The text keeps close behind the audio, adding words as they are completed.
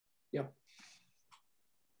Yeah.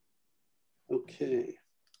 Okay.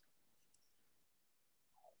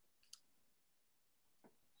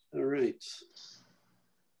 All right.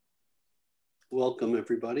 Welcome,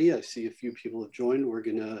 everybody. I see a few people have joined. We're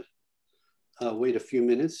going to wait a few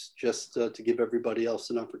minutes just to give everybody else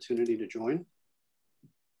an opportunity to join.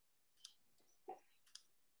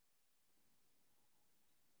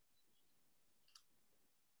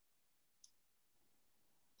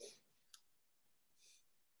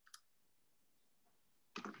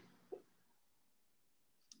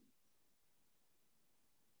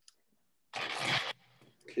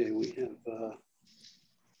 Okay, we have a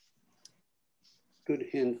good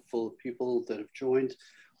handful of people that have joined.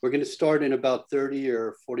 We're going to start in about 30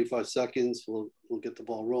 or 45 seconds. We'll get the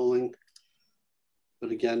ball rolling.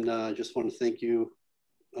 But again, I just want to thank you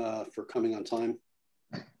for coming on time.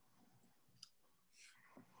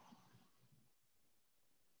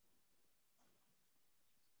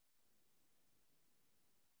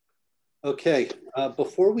 Okay,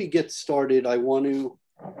 before we get started, I want to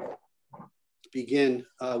begin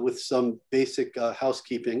with some basic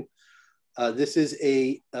housekeeping. This is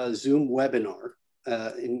a Zoom webinar.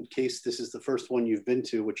 In case this is the first one you've been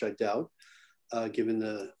to, which I doubt, given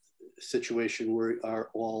the situation we are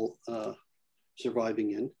all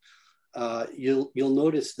surviving in. You'll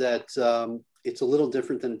notice that it's a little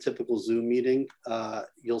different than a typical Zoom meeting.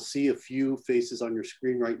 You'll see a few faces on your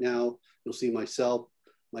screen right now. You'll see myself,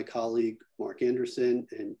 my colleague, Mark Anderson,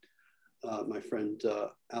 and my friend,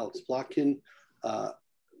 Alex Plotkin.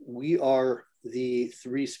 We are the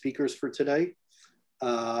three speakers for today.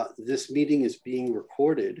 This meeting is being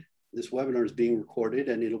recorded. This webinar is being recorded,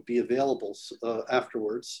 and it'll be available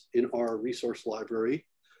afterwards in our resource library.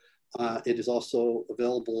 It is also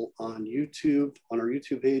available on YouTube, on our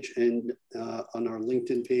YouTube page, and on our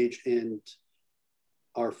LinkedIn page and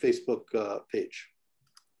our Facebook page.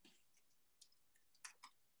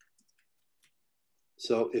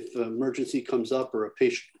 So if an emergency comes up or a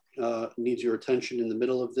patient needs your attention in the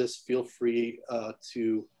middle of this, feel free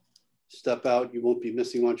to step out. You won't be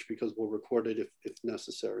missing much because we'll record it if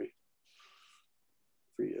necessary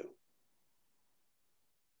for you.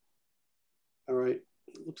 All right,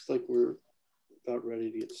 it looks like we're about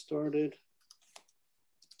ready to get started.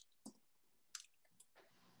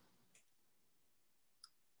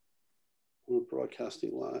 We're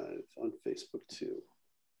broadcasting live on Facebook too.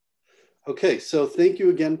 Okay, so thank you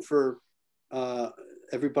again for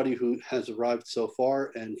everybody who has arrived so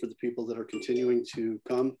far and for the people that are continuing to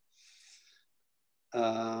come.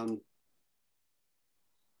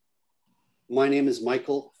 My name is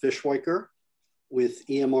Michael Fischweiker with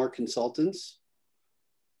EMR Consultants.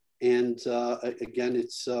 And again,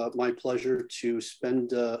 it's my pleasure to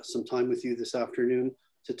spend some time with you this afternoon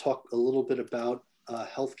to talk a little bit about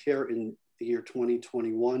healthcare in the year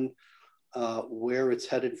 2021, where it's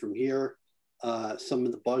headed from here, some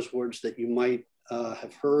of the buzzwords that you might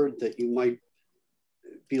have heard that you might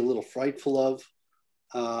be a little frightful of,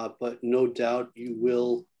 but no doubt you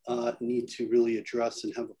will need to really address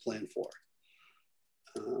and have a plan for.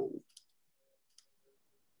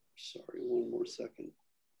 Sorry, one more second.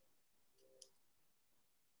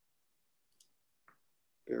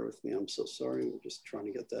 Bear with me, I'm so sorry. We're just trying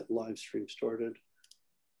to get that live stream started.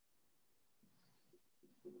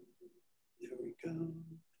 There we go.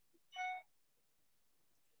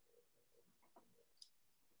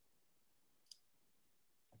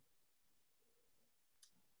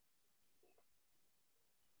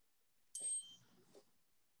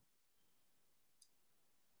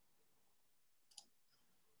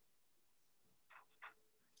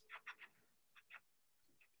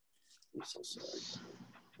 I'm so sorry.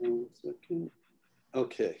 1 second.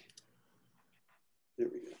 Okay. There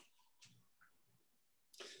we go.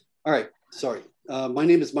 All right. Sorry. My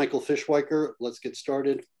name is Michael Fischweiker. Let's get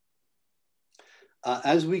started.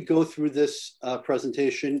 As we go through this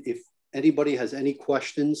presentation, if anybody has any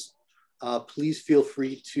questions, please feel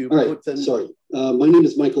free to put them. Sorry. My name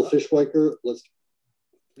is Michael Fischweiker.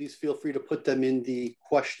 Please feel free to put them in the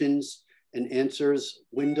questions and answers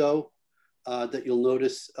window that you'll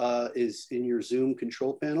notice is in your Zoom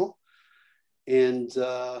control panel. And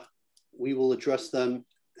we will address them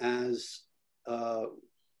as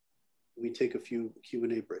we take a few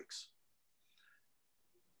Q&A breaks.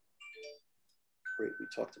 Great, we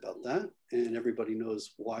talked about that and everybody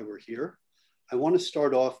knows why we're here. I want to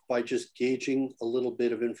start off by just gauging a little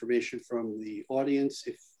bit of information from the audience.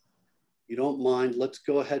 If you don't mind, let's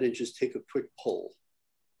go ahead and just take a quick poll.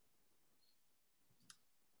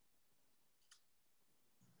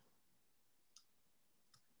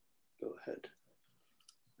 Go ahead.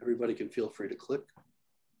 Everybody can feel free to click.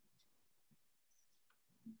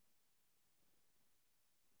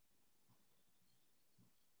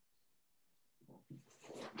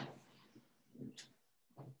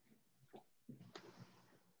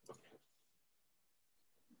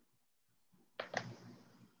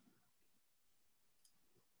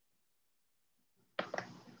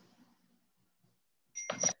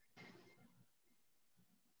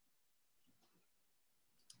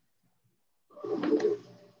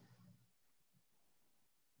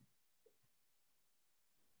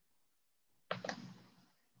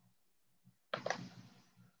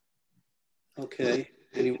 Okay,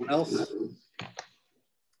 anyone else?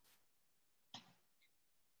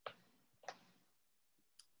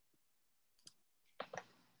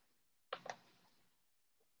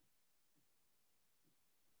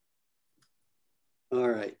 All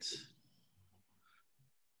right.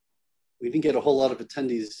 We didn't get a whole lot of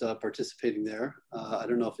attendees participating there. I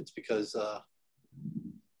don't know if it's because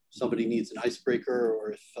somebody needs an icebreaker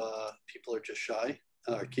or if people are just shy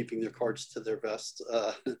or keeping their cards to their vest.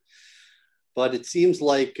 But it seems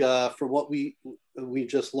like from what we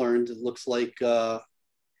just learned, it looks like for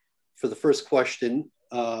the first question,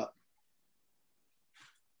 the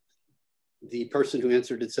person who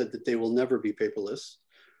answered it said that they will never be paperless.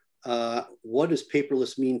 What does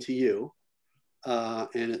paperless mean to you?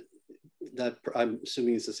 And that I'm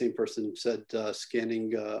assuming is the same person who said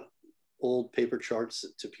scanning old paper charts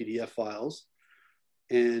to PDF files.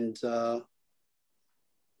 And the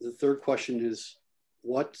third question is,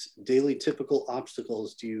 what daily typical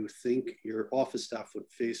obstacles do you think your office staff would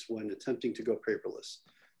face when attempting to go paperless?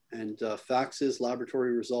 And faxes,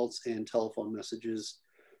 laboratory results, and telephone messages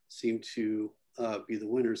seem to be the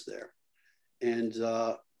winners there. And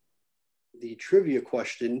the trivia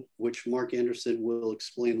question, which Mark Anderson will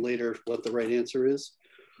explain later what the right answer is,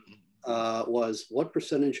 was what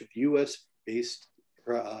percentage of US-based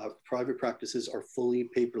private practices are fully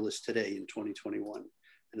paperless today in 2021?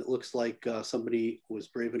 And it looks like somebody was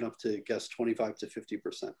brave enough to guess 25 to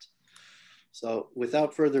 50%. So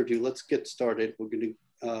without further ado, let's get started. We're going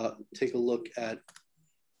to take a look at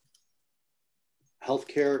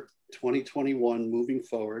healthcare 2021 moving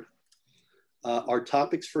forward. Our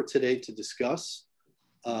topics for today to discuss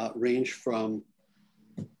range from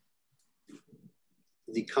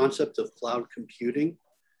the concept of cloud computing.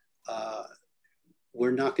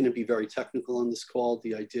 We're not going to be very technical on this call.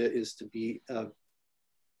 The idea is to be,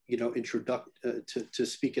 to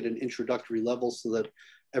speak at an introductory level so that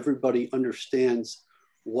everybody understands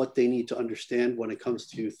what they need to understand when it comes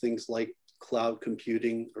to things like cloud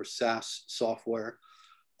computing or SaaS software.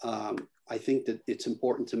 I think that it's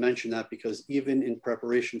important to mention that because even in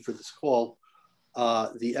preparation for this call,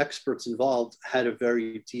 the experts involved had a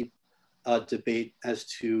very deep debate as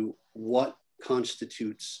to what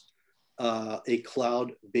constitutes a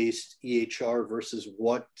cloud-based EHR versus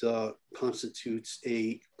what constitutes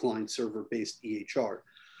a client-server-based EHR.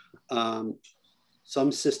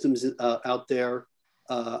 Some systems out there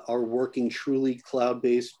are working truly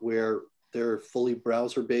cloud-based where they're fully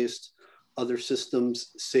browser-based. Other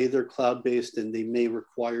systems say they're cloud-based and they may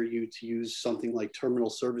require you to use something like terminal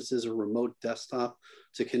services or remote desktop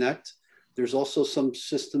to connect. There's also some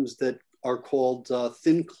systems that are called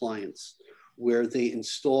thin clients, where they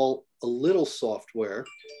install a little software,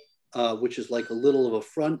 which is like a little of a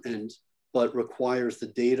front end, but requires the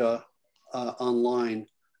data online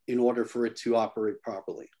in order for it to operate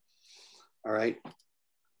properly. All right.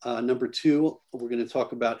 Number two, we're going to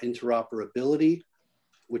talk about interoperability,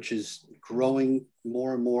 which is growing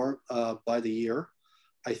more and more by the year.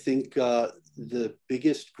 I think the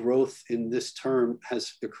biggest growth in this term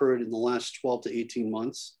has occurred in the last 12 to 18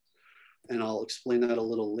 months, and I'll explain that a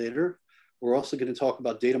little later. We're also going to talk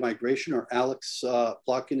about data migration, or Alex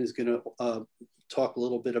Plotkin is going to talk a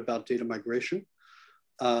little bit about data migration.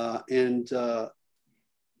 And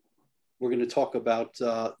we're going to talk about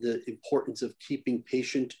the importance of keeping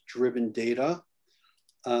patient-driven data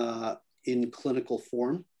in clinical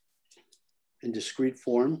form, in discrete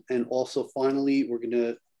form. And also finally, we're going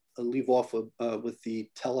to leave off with the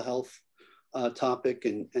telehealth topic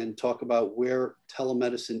and talk about where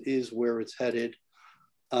telemedicine is, where it's headed.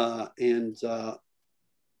 And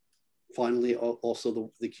finally,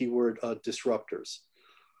 also the keyword disruptors.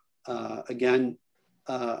 Again,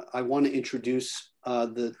 I want to introduce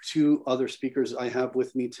the two other speakers I have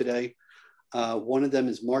with me today. One of them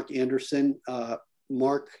is Mark Anderson.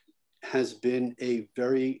 Mark has been a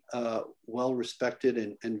very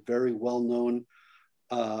well-respected and very well-known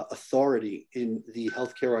authority in the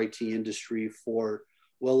healthcare IT industry for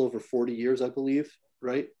well over 40 years, I believe,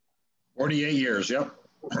 right? 48 years, yep.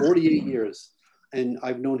 48 years. And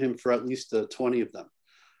I've known him for at least 20 of them.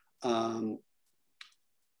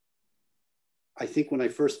 I think when I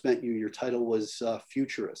first met you, your title was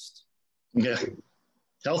futurist. Yeah.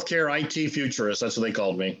 Healthcare IT futurist, that's what they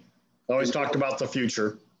called me. Always talked about the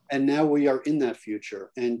future. And now we are in that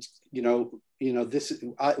future. And, this,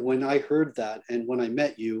 when I heard that and when I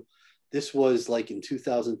met you, this was like in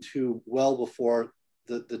 2002, well before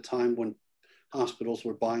the time when hospitals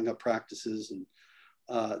were buying up practices, and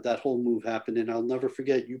that whole move happened. And I'll never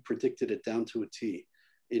forget, you predicted it down to a T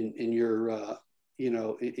in your,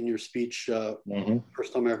 in your speech.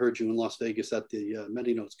 First time I heard you in Las Vegas at the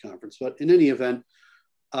MediNotes conference. But in any event,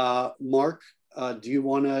 Mark, do you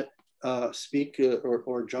want to speak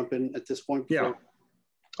or jump in at this point? Yeah,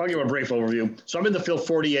 I'll give a brief overview. So I'm in the field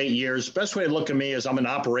 48 years. Best way to look at me is I'm an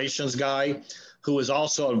operations guy who is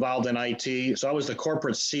also involved in IT. So I was the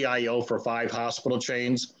corporate CIO for 5 hospital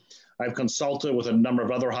chains. I've consulted with a number of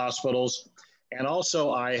other hospitals. And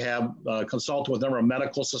also I have consulted with a number of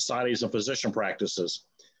medical societies and physician practices.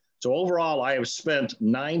 So overall, I have spent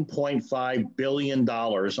 $9.5 billion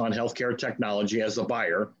on healthcare technology as a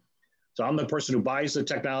buyer. So I'm the person who buys the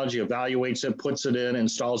technology, evaluates it, puts it in,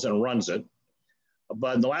 installs it, and runs it.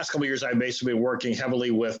 But in the last couple of years, I've basically been working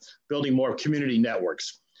heavily with building more community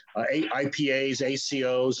networks, IPAs,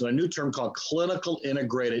 ACOs, and a new term called clinical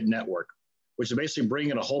integrated network, which is basically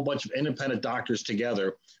bringing a whole bunch of independent doctors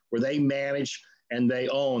together where they manage and they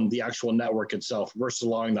own the actual network itself versus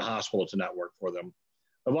allowing the hospital to network for them.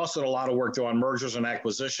 I've also done a lot of work though on mergers and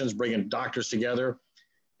acquisitions, bringing doctors together.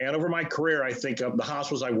 And over my career, I think of the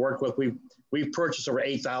hospitals I work with, we've purchased over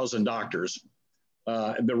 8,000 doctors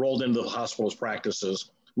and been rolled into the hospital's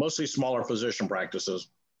practices, mostly smaller physician practices.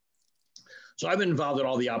 So I've been involved in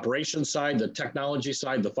all the operations side, the technology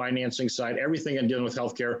side, the financing side, everything in dealing with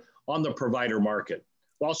healthcare on the provider market.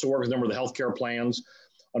 We also work with a number of the healthcare plans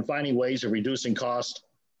on finding ways of reducing cost,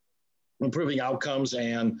 improving outcomes,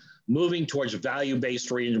 and moving towards value-based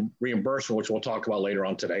reimbursement, which we'll talk about later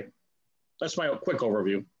on today. That's my quick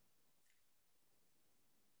overview.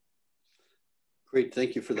 Great,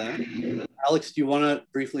 thank you for that. Alex, do you want to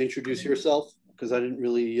briefly introduce yourself? Because I didn't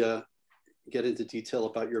really get into detail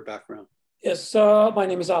about your background. Yes, my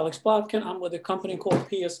name is Alex Plotkin. I'm with a company called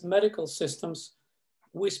PS Medical Systems.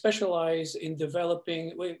 We specialize in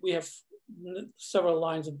developing, we have several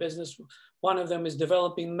lines of business. One of them is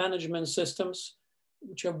developing management systems,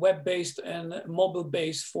 which are web-based and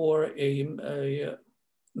mobile-based for a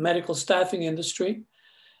medical staffing industry.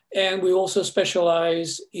 And we also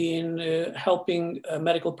specialize in helping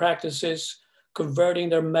medical practices converting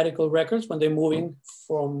their medical records when they're moving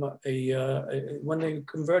from when they're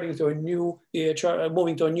converting to a new EHR,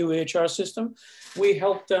 moving to a new EHR system. We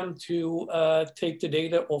help them to take the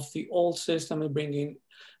data off the old system and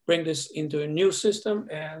bring this into a new system.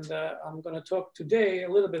 And I'm going to talk today a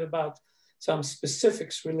little bit about some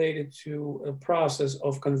specifics related to a process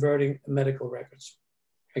of converting medical records.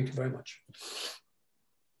 Thank you very much.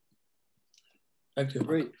 Thank you.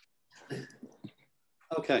 Great.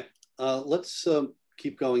 Okay, let's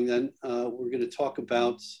keep going then. We're going to talk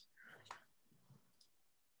about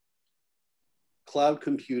cloud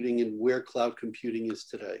computing and where cloud computing is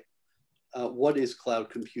today. What is cloud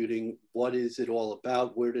computing? What is it all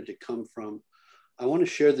about? Where did it come from? I want to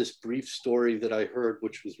share this brief story that I heard,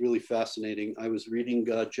 which was really fascinating. I was reading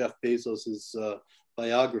Jeff Bezos's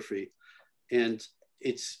biography, and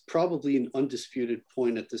it's probably an undisputed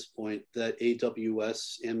point at this point that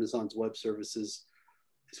AWS, Amazon's Web Services,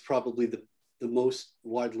 is probably the most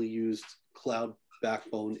widely used cloud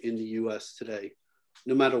backbone in the US today,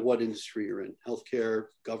 no matter what industry you're in, healthcare,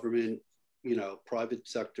 government, private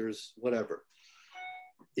sectors, whatever.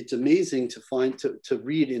 It's amazing to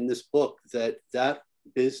read in this book that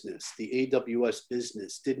business, the AWS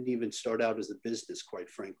business, didn't even start out as a business, quite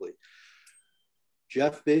frankly.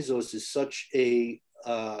 Jeff Bezos is such a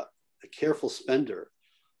careful spender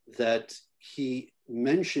that he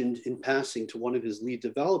mentioned in passing to one of his lead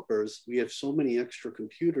developers, we have so many extra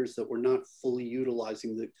computers that we're not fully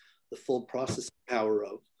utilizing the full processing power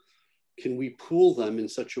of. Can we pool them in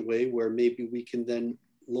such a way where maybe we can then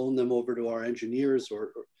loan them over to our engineers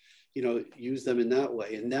or use them in that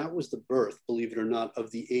way? And that was the birth, believe it or not, of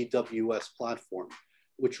the AWS platform,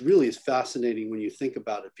 which really is fascinating when you think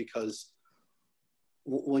about it, because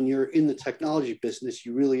when you're in the technology business,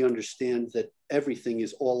 you really understand that everything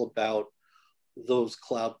is all about those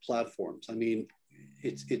cloud platforms. I mean,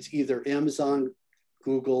 it's either Amazon,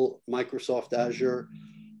 Google, Microsoft Azure.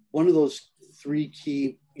 One of those three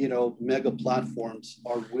key, mega platforms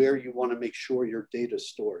are where you want to make sure your data is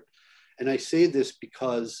stored. And I say this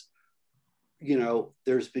because,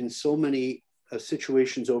 there's been so many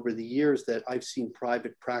situations over the years that I've seen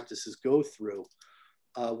private practices go through,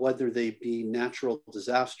 whether they be natural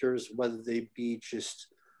disasters, whether they be just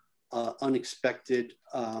unexpected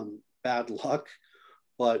bad luck.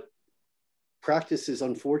 but practices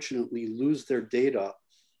unfortunately lose their data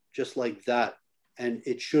just like that. And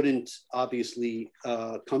it shouldn't obviously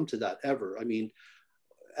come to that ever. I mean,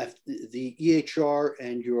 the EHR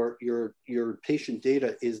and your patient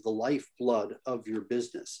data is the lifeblood of your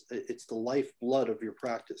business. It's the lifeblood of your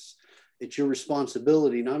practice. It's your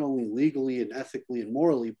responsibility, not only legally and ethically and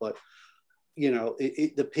morally, but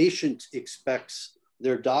the patient expects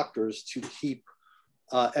their doctors to keep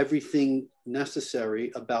everything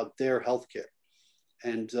necessary about their healthcare.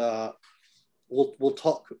 And we'll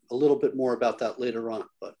talk a little bit more about that later on,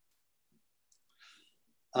 but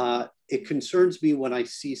it concerns me when I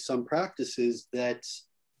see some practices that,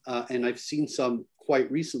 and I've seen some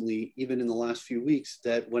quite recently, even in the last few weeks,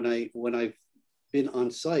 that when I've been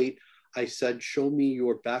on site, I said, show me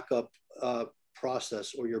your backup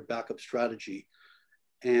process or your backup strategy.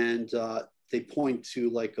 And they point to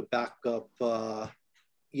like a backup,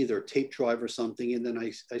 either tape drive or something. And then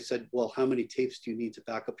I said, well, how many tapes do you need to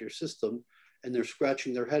back up your system? And they're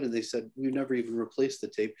scratching their head and they said, we never even replaced the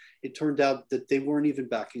tape. It turned out that they weren't even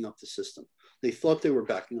backing up the system. They thought they were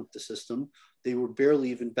backing up the system. They were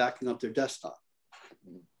barely even backing up their desktop.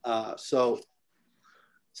 So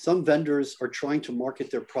some vendors are trying to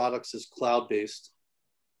market their products as cloud-based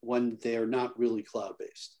when they're not really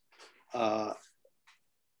cloud-based.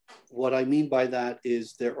 What I mean by that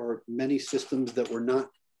is there are many systems that were not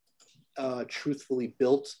truthfully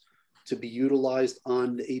built to be utilized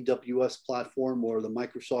on the AWS platform or the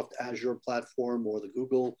Microsoft Azure platform or the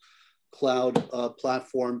Google Cloud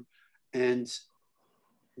platform. And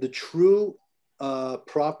the true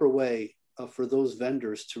proper way for those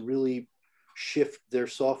vendors to really shift their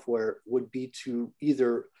software would be to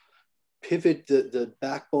either pivot the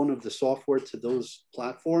backbone of the software to those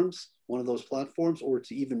platforms, one of those platforms, or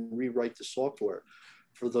to even rewrite the software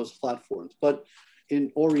for those platforms. But in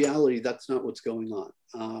all reality, that's not what's going on.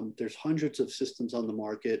 There's hundreds of systems on the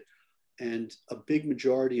market, and a big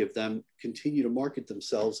majority of them continue to market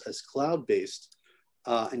themselves as cloud-based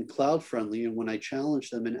and cloud-friendly. And when I challenge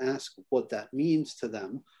them and ask what that means to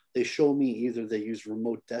them, they show me either they use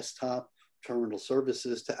remote desktop terminal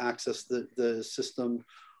services to access the system,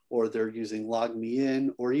 or they're using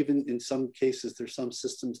LogMeIn, or even in some cases, there's some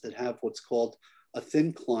systems that have what's called a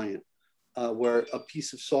thin client, where a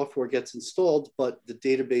piece of software gets installed, but the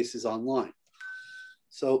database is online.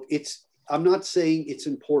 So I'm not saying it's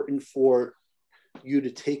important for you to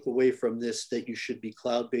take away from this that you should be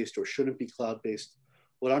cloud-based or shouldn't be cloud-based.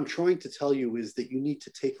 What I'm trying to tell you is that you need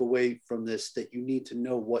to take away from this that you need to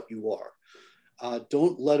know what you are.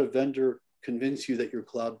 Don't let a vendor convince you that you're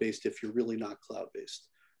cloud-based if you're really not cloud-based,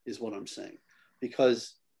 is what I'm saying.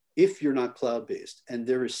 Because if you're not cloud-based and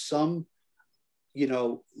there is some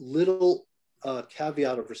little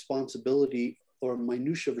caveat of responsibility or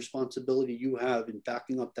minutia of responsibility you have in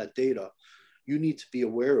backing up that data, you need to be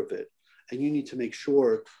aware of it. And you need to make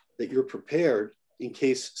sure that you're prepared in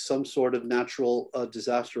case some sort of natural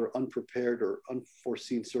disaster, or unprepared or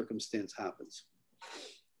unforeseen circumstance happens.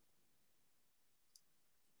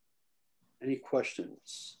 Any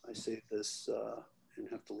questions? I say this and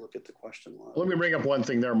have to look at the question line. Let me bring up one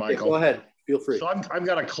thing there, Michael. Yeah, go ahead. Feel free. So I've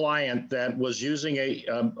got a client that was using a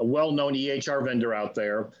well-known EHR vendor out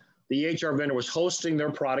there. The EHR vendor was hosting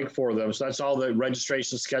their product for them. So that's all the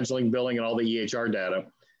registration, scheduling, billing, and all the EHR data.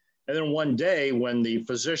 And then one day when the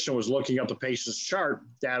physician was looking up the patient's chart,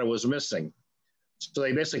 data was missing. So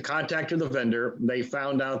they basically contacted the vendor. They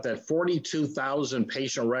found out that 42,000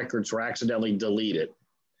 patient records were accidentally deleted.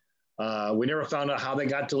 We never found out how they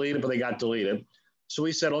got deleted, but they got deleted. So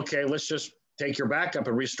we said, okay, let's just take your backup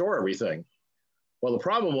and restore everything. Well, the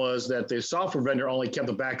problem was that the software vendor only kept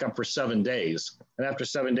the backup for 7 days. And after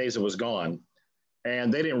 7 days, it was gone.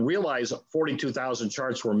 And they didn't realize 42,000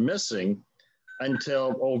 charts were missing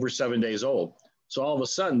until over 7 days old. So all of a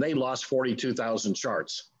sudden, they lost 42,000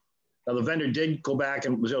 charts. Now, the vendor did go back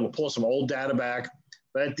and was able to pull some old data back.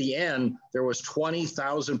 But at the end, there was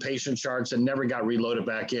 20,000 patient charts that never got reloaded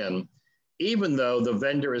back in, even though the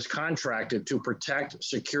vendor is contracted to protect,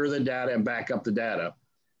 secure the data, and back up the data.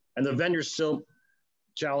 And the vendor's still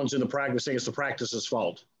challenging the practice, saying it's the practice's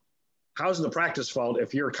fault. How's it the practice's fault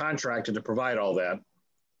if you're contracted to provide all that?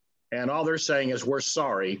 And all they're saying is, we're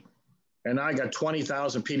sorry. And I got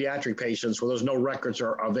 20,000 pediatric patients where there's no records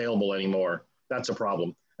are available anymore. That's a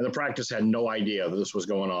problem. And the practice had no idea that this was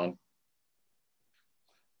going on.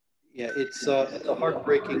 Yeah, it's a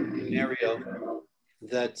heartbreaking scenario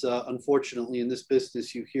that unfortunately in this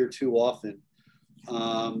business you hear too often.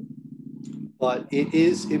 But it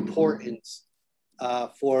is important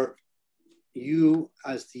for you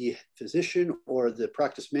as the physician or the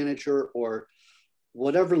practice manager or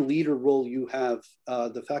whatever leader role you have,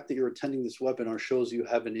 the fact that you're attending this webinar shows you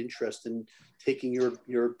have an interest in taking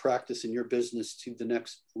your practice and your business to the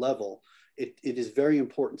next level. It is very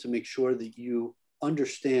important to make sure that you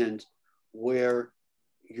understand where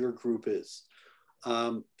your group is.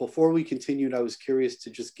 Before we continued, I was curious to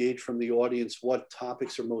just gauge from the audience what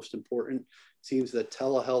topics are most important. It seems that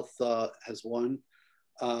telehealth has won.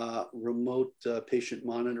 Remote patient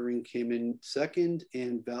monitoring came in second,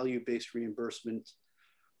 and value-based reimbursement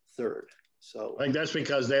third. So I think that's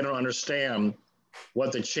because they don't understand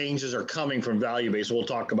what the changes are coming from value-based. We'll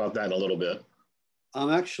talk about that in a little bit. I'm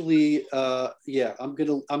actually, yeah, I'm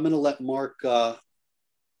gonna let Mark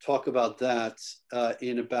talk about that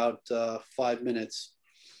in about 5 minutes.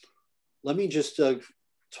 Let me just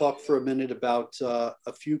talk for a minute about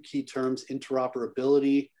a few key terms.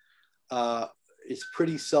 Interoperability is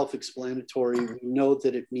pretty self-explanatory. We know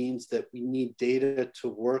that it means that we need data to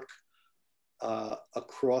work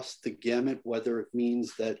across the gamut, whether it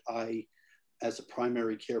means that I, as a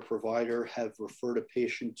primary care provider, have referred a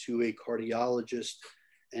patient to a cardiologist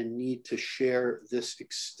and need to share this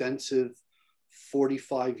extensive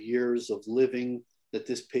 45 years of living that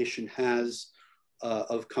this patient has,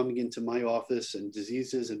 of coming into my office and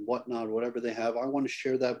diseases and whatnot, whatever they have. I want to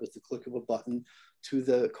share that with the click of a button to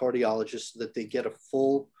the cardiologist so that they get a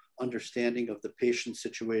full understanding of the patient's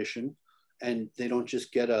situation, and they don't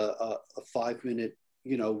just get a 5-minute,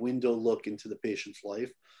 window look into the patient's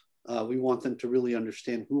life. We want them to really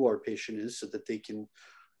understand who our patient is so that they can,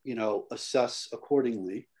 assess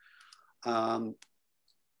accordingly.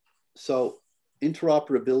 So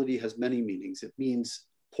interoperability has many meanings. It means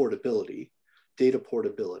portability, data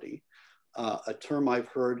portability. A term I've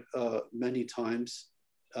heard many times,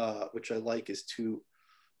 which I like, is to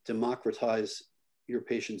democratize your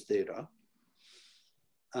patient's data.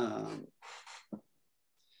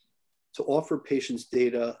 To offer patients'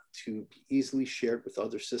 data to be easily shared with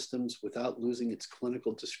other systems without losing its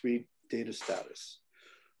clinical discrete data status.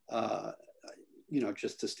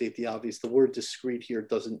 Just to state the obvious, the word discrete here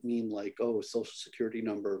doesn't mean like, oh, a social security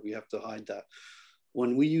number, we have to hide that.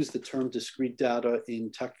 When we use the term discrete data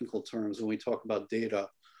in technical terms, when we talk about data,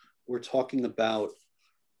 we're talking about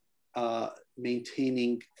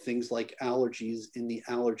maintaining things like allergies in the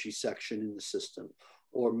allergy section in the system,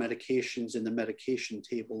 or medications in the medication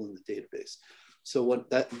table in the database. So what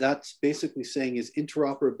that's basically saying is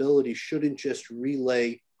interoperability shouldn't just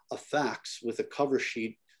relay a fax with a cover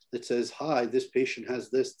sheet that says, hi, this patient has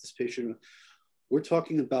this patient. We're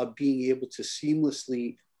talking about being able to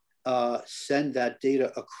seamlessly send that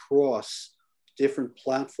data across different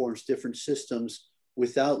platforms, different systems,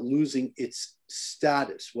 without losing its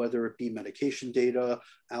status, whether it be medication data,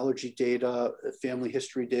 allergy data, family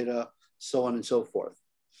history data, so on and so forth.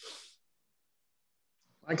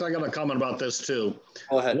 I got a comment about this too.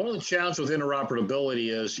 Go ahead. One of the challenges with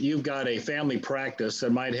interoperability is you've got a family practice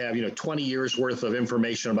that might have 20 years worth of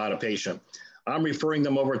information about a patient. I'm referring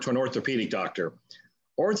them over to an orthopedic doctor.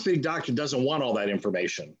 Orthopedic doctor doesn't want all that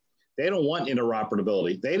information. They don't want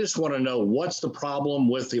interoperability. They just want to know what's the problem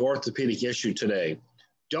with the orthopedic issue today.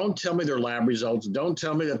 Don't tell me their lab results. Don't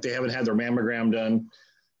tell me that they haven't had their mammogram done,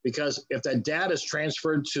 because if that data is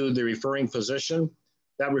transferred to the referring physician,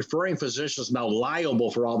 that referring physician is now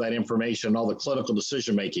liable for all that information, all the clinical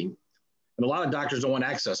decision-making. And a lot of doctors don't want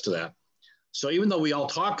access to that. So even though we all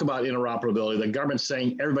talk about interoperability, the government's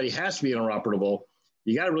saying everybody has to be interoperable,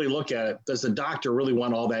 you got to really look at it. Does the doctor really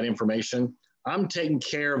want all that information? I'm taking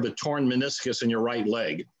care of the torn meniscus in your right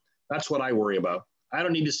leg. That's what I worry about. I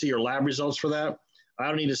don't need to see your lab results for that. I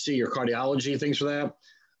don't need to see your cardiology things for that.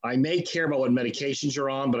 I may care about what medications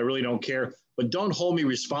you're on, but I really don't care. But don't hold me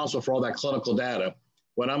responsible for all that clinical data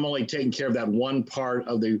when I'm only taking care of that one part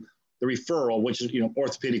of the referral, which is,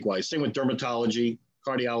 orthopedic wise. Same with dermatology,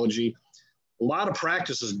 cardiology. A lot of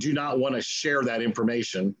practices do not want to share that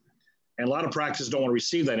information, and a lot of practices don't want to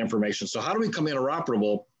receive that information. So how do we become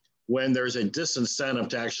interoperable when there's a disincentive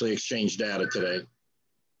to actually exchange data today?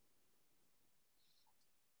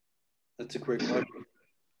 That's a great question.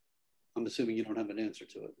 I'm assuming you don't have an answer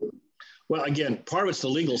to it. Well, again, part of it's the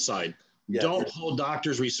legal side. Yes. Don't hold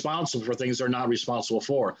doctors responsible for things they're not responsible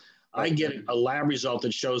for. I get a lab result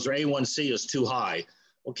that shows their A1C is too high.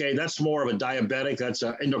 Okay, that's more of a diabetic, that's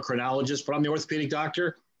an endocrinologist, but I'm the orthopedic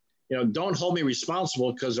doctor. Don't hold me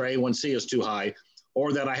responsible because their A1C is too high,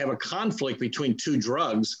 or that I have a conflict between two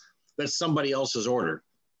drugs that somebody else has ordered.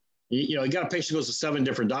 You got a patient who goes to 7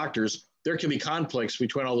 different doctors, there can be conflicts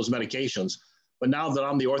between all those medications. But now that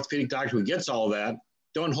I'm the orthopedic doctor who gets all of that,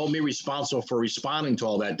 don't hold me responsible for responding to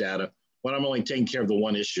all that data when I'm only taking care of the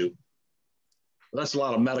one issue. That's a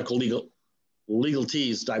lot of medical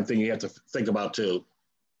legalese type thing you have to think about too.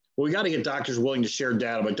 But we got to get doctors willing to share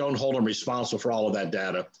data, but don't hold them responsible for all of that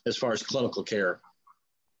data as far as clinical care,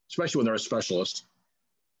 especially when they're a specialist.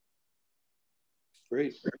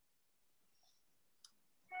 Great.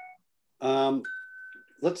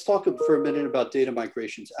 Let's talk for a minute about data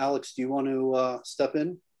migrations. Alex, do you want to step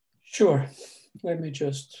in? Sure. Let me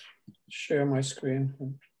just share my screen.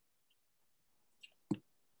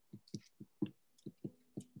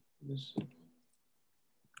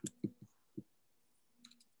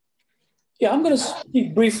 Yeah, I'm going to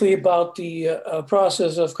speak briefly about the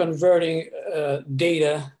process of converting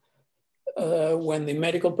data when the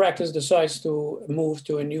medical practice decides to move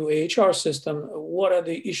to a new AHR system. What are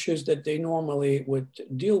the issues that they normally would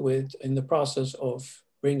deal with in the process of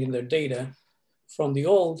bringing their data from the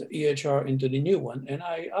old EHR into the new one? And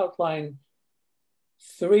I outline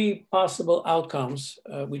 3 possible outcomes,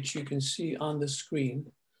 which you can see on the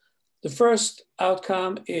screen. The first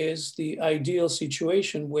outcome is the ideal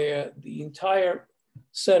situation where the entire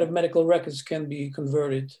set of medical records can be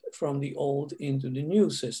converted from the old into the new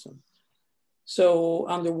system. So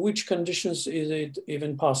under which conditions is it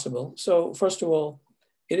even possible? So first of all,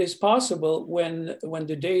 it is possible when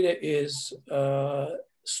the data is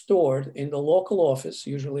stored in the local office,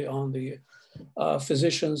 usually on the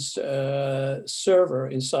physician's server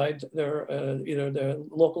inside their either their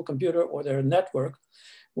local computer or their network,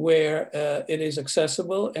 where it is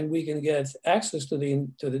accessible and we can get access to the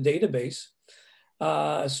database,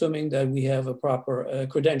 assuming that we have a proper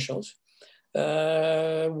credentials.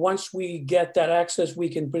 Once we get that access, we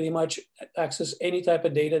can pretty much access any type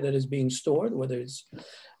of data that is being stored, whether it's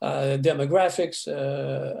demographics,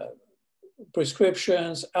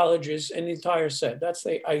 prescriptions, allergies, an entire set. That's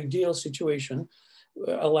the ideal situation.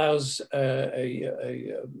 Allows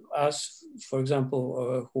us, for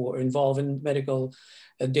example, who are involved in medical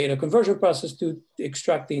data conversion process to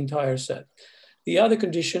extract the entire set. The other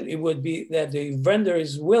condition, it would be that the vendor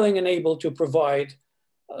is willing and able to provide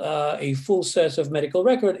a full set of medical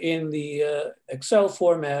record in the Excel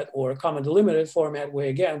format or common delimited format, where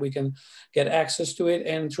again, we can get access to it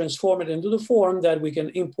and transform it into the form that we can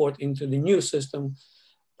import into the new system,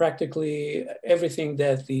 practically everything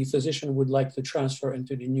that the physician would like to transfer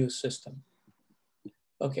into the new system.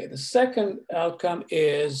 Okay, the second outcome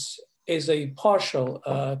is a partial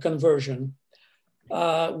conversion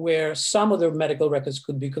where some of the medical records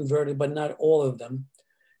could be converted, but not all of them.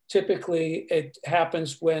 Typically, it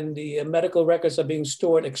happens when the medical records are being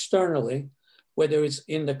stored externally, whether it's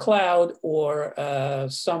in the cloud or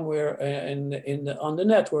somewhere on the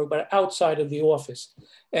network, but outside of the office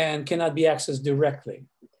and cannot be accessed directly.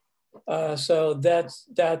 So that's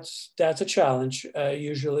a challenge,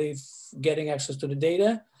 usually getting access to the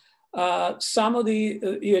data. Some of the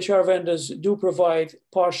EHR vendors do provide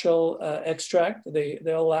partial extract. They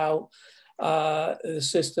allow the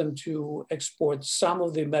system to export some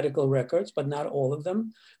of the medical records, but not all of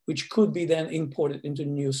them, which could be then imported into the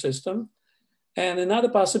new system. And another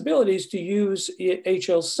possibility is to use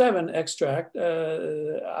HL7 extract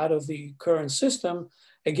out of the current system,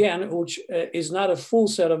 again, which is not a full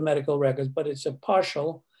set of medical records, but it's a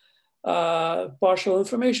partial. Partial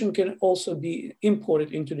information can also be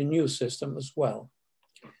imported into the new system as well.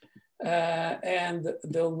 And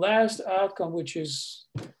the last outcome, which is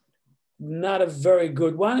not a very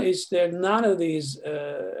good one, is that none of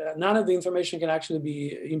the information can actually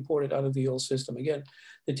be imported out of the old system. Again,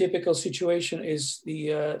 the typical situation is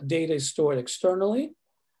the data is stored externally.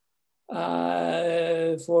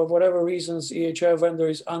 For whatever reasons, EHR vendor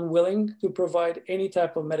is unwilling to provide any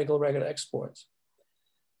type of medical record exports.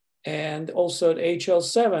 And also the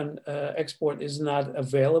HL7 export is not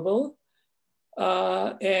available.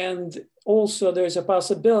 And also there's a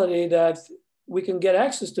possibility that we can get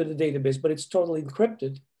access to the database, but it's totally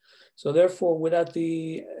encrypted. So therefore, without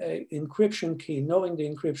the encryption key, knowing the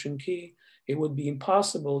encryption key, it would be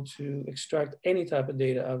impossible to extract any type of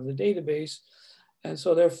data out of the database. And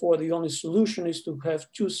so therefore, the only solution is to have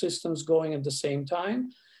 2 systems going at the same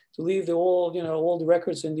time, to leave the old, all the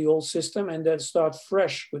records in the old system and then start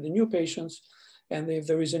fresh with the new patients. And if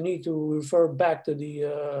there is a need to refer back to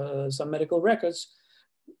the some medical records,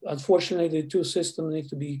 unfortunately, the 2 systems need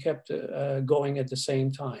to be kept going at the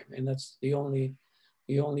same time. And that's the only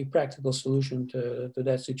practical solution to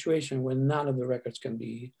that situation when none of the records can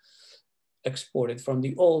be exported from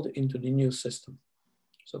the old into the new system.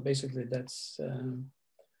 So basically that's,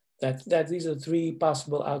 these are 3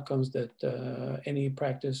 possible outcomes that any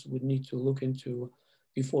practice would need to look into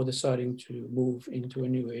before deciding to move into a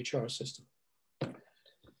new HR system.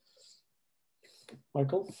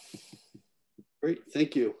 Michael? Great,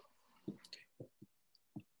 thank you.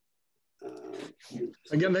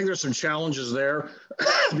 Again, I think there's some challenges there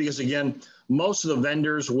because again, most of the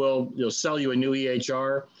vendors will sell you a new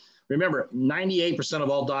EHR. Remember, 98% of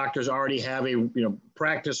all doctors already have a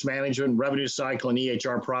practice management, revenue cycle, and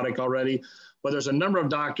EHR product already. But there's a number of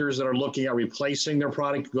doctors that are looking at replacing their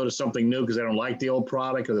product to go to something new because they don't like the old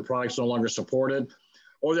product or the product's no longer supported,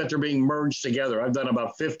 or that they're being merged together. I've done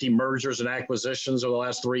about 50 mergers and acquisitions over the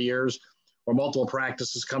last 3 years, where multiple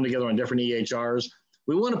practices come together on different EHRs.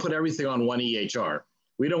 We want to put everything on one EHR.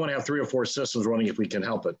 We don't want to have 3 or 4 systems running if we can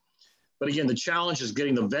help it. But again, the challenge is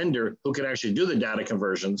getting the vendor who can actually do the data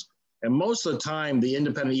conversions. And most of the time, the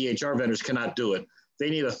independent EHR vendors cannot do it.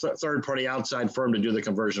 They need a third-party outside firm to do the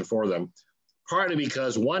conversion for them. Partly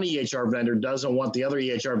because one EHR vendor doesn't want the other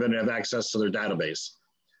EHR vendor to have access to their database.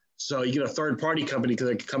 So you get a third-party company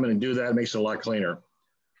that can come in and do that. It makes it a lot cleaner.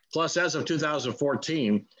 Plus, as of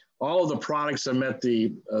 2014, all of the products that met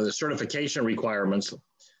the certification requirements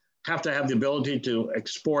have to have the ability to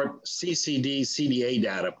export CCD CDA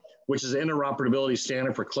data, which is an interoperability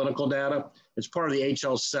standard for clinical data. It's part of the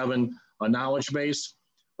HL7 knowledge base.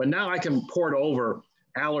 But now I can port over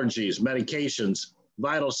allergies, medications,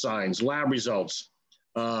 vital signs, lab results,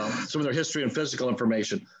 some of their history and physical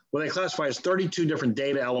information. What they classify as 32 different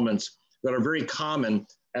data elements that are very common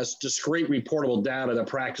as discrete reportable data that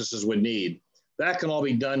practices would need. That can all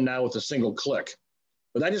be done now with a single click.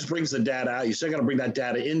 But that just brings the data out. You still got to bring that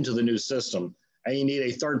data into the new system. And you need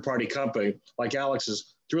a third-party company like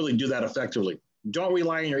Alex's to really do that effectively. Don't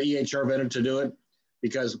rely on your EHR vendor to do it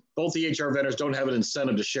because both EHR vendors don't have an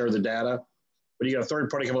incentive to share the data. But you got a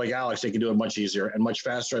third-party company like Alex, they can do it much easier and much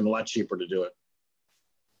faster and a lot cheaper to do it.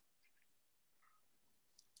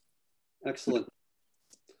 Excellent.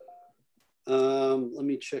 Let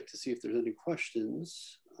me check to see if there's any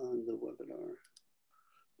questions on the webinar.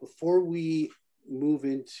 Before we move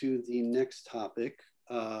into the next topic,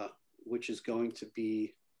 which is going to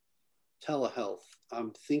be telehealth,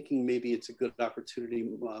 I'm thinking maybe it's a good opportunity,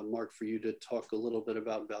 Mark, for you to talk a little bit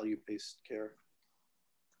about value-based care.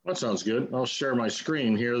 That sounds good. I'll share my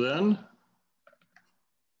screen here then.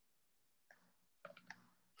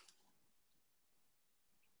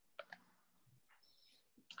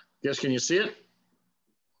 Yes, can you see it?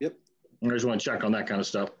 Yep. I just want to check on that kind of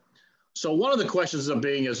stuff. So one of the questions of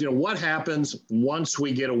being is, what happens once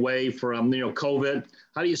we get away from, COVID?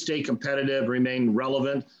 How do you stay competitive, remain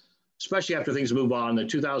relevant, especially after things move on in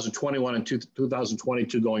 2021 and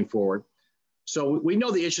 2022 going forward? So we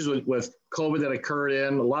know the issues with COVID that occurred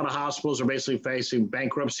in. A lot of hospitals are basically facing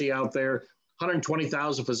bankruptcy out there.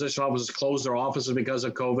 120,000 physician offices closed their offices because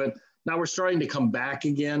of COVID. Now we're starting to come back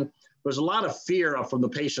again. There's a lot of fear from the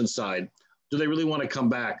patient side. Do they really want to come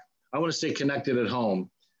back? I want to stay connected at home.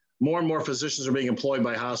 More and more physicians are being employed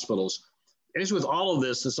by hospitals. And with all of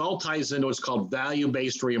this all ties into what's called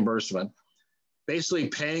value-based reimbursement. Basically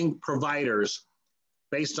paying providers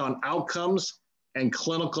based on outcomes and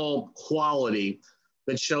clinical quality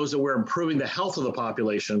that shows that we're improving the health of the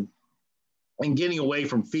population and getting away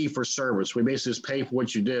from fee for service. We basically just pay for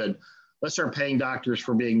what you did. Let's start paying doctors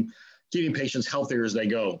for keeping patients healthier as they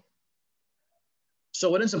go. So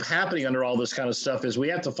what ends up happening under all this kind of stuff is we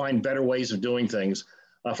have to find better ways of doing things.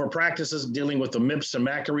 For practices dealing with the MIPS and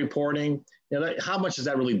MACA reporting, how much does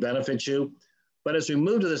that really benefit you? But as we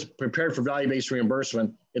move to this prepared for value-based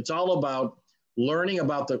reimbursement, it's all about learning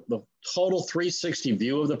about the total 360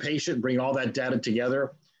 view of the patient, bringing all that data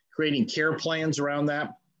together, creating care plans around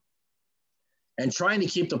that, and trying to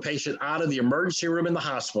keep the patient out of the emergency room in the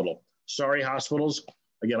hospital. Sorry, hospitals.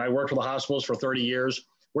 Again, I worked with the hospitals for 30 years.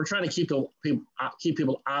 We're trying to keep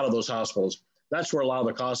people out of those hospitals. That's where a lot of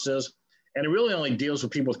the cost is. And it really only deals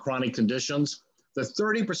with people with chronic conditions. The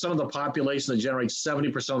 30% of the population that generates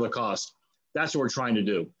 70% of the cost, that's what we're trying to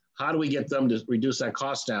do. How do we get them to reduce that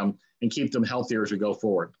cost down and keep them healthier as we go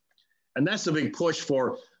forward? And that's the big push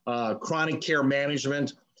for chronic care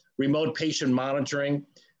management, remote patient monitoring.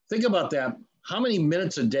 Think about that. How many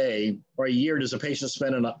minutes a day or a year does a patient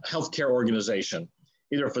spend in a healthcare organization,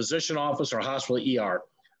 either a physician office or a hospital ER,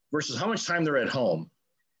 versus how much time they're at home?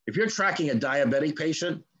 If you're tracking a diabetic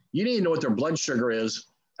patient, you need to know what their blood sugar is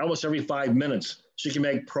almost every 5 minutes so you can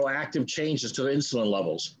make proactive changes to their insulin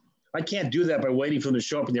levels. I can't do that by waiting for them to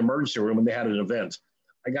show up in the emergency room when they had an event.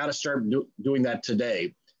 I got to start doing that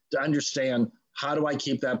today to understand how do I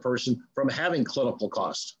keep that person from having clinical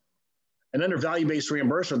costs. And under value-based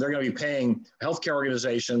reimbursement, they're going to be paying a healthcare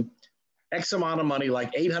organization X amount of money,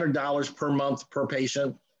 like $800 per month per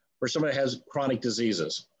patient for somebody that has chronic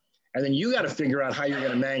diseases. And then you got to figure out how you're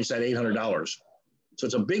going to manage that $800. So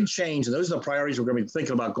it's a big change. And those are the priorities we're going to be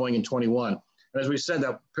thinking about going in 21. And as we said,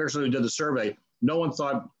 that person who did the survey, no one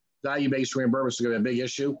thought value-based reimbursement was going to be a big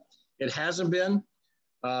issue. It hasn't been.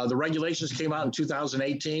 The regulations came out in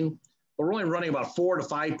 2018, but we're only running about 4 to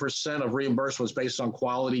 5% of reimbursements based on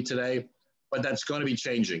quality today, but that's going to be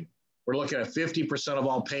changing. We're looking at 50% of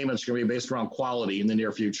all payments going to be based around quality in the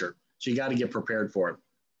near future. So you got to get prepared for it.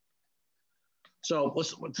 So I'm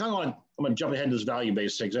going to jump ahead to this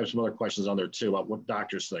value-based thing, because I have some other questions on there too about what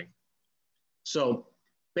doctors think. So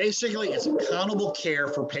basically, it's accountable care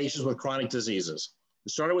for patients with chronic diseases.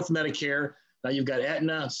 It started with Medicare. Now you've got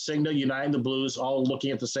Aetna, Cigna, United, the Blues, all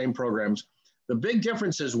looking at the same programs. The big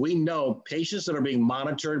difference is we know patients that are being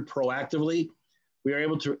monitored proactively, we are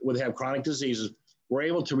able to, when they have chronic diseases, we're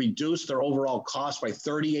able to reduce their overall cost by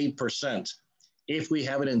 38% if we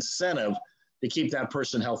have an incentive to keep that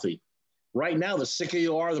person healthy. Right now, the sicker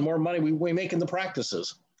you are, the more money we make in the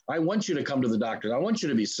practices. I want you to come to the doctor. I want you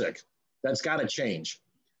to be sick. That's got to change.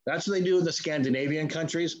 That's what they do in the Scandinavian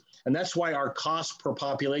countries. And that's why our cost per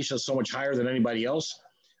population is so much higher than anybody else,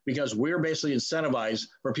 because we're basically incentivized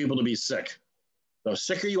for people to be sick. The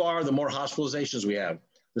sicker you are, the more hospitalizations we have.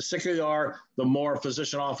 The sicker you are, the more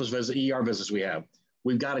physician office visits, ER visits we have.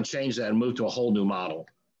 We've got to change that and move to a whole new model.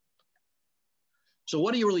 So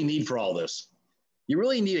what do you really need for all this? You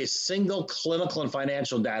really need a single clinical and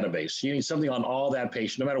financial database. You need something on all that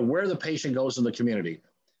patient, no matter where the patient goes in the community.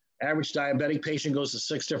 Average diabetic patient goes to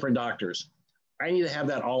 6 different doctors. I need to have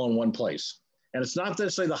that all in one place. And it's not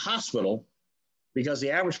necessarily the hospital, because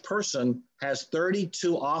the average person has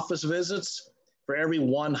 32 office visits for every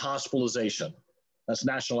 1 hospitalization. That's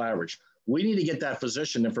national average. We need to get that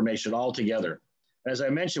physician information all together. As I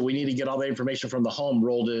mentioned, we need to get all the information from the home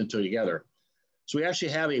rolled into together. So we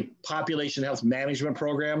actually have a population health management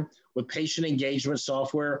program with patient engagement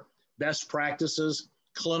software, best practices,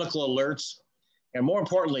 clinical alerts, and more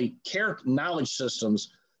importantly, care knowledge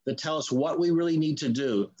systems that tell us what we really need to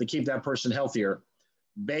do to keep that person healthier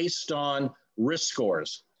based on risk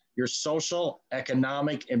scores. Your social,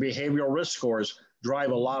 economic, and behavioral risk scores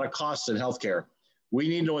drive a lot of costs in healthcare. We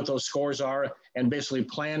need to know what those scores are and basically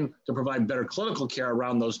plan to provide better clinical care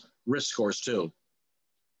around those risk scores too.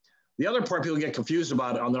 The other part people get confused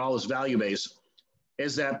about on all this value base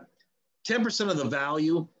is that 10% of the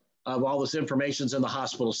value of all this information is in the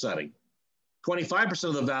hospital setting. 25%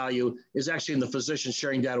 of the value is actually in the physician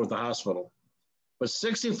sharing data with the hospital. But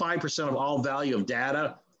 65% of all value of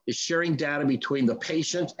data is sharing data between the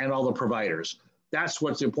patient and all the providers. That's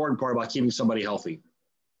what's the important part about keeping somebody healthy.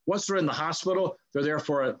 Once they're in the hospital, they're there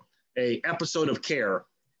for a episode of care,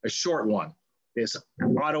 a short one. It's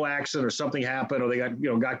an auto accident or something happened, or they got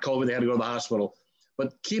COVID, they had to go to the hospital.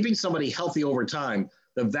 But keeping somebody healthy over time,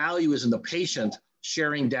 the value is in the patient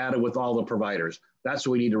sharing data with all the providers. That's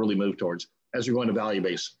what we need to really move towards as we're going to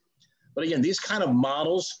value-based. But again, these kind of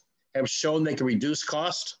models have shown they can reduce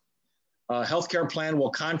cost. A healthcare plan will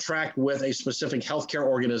contract with a specific healthcare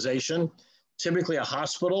organization, typically a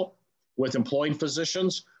hospital with employed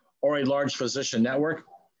physicians or a large physician network.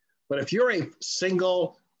 But if you're a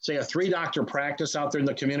single, say a 3-doctor practice out there in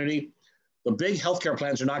the community, the big healthcare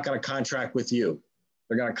plans are not going to contract with you.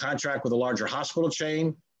 They're going to contract with a larger hospital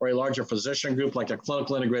chain or a larger physician group like a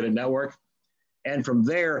clinical integrated network. And from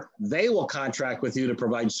there, they will contract with you to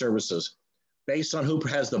provide services based on who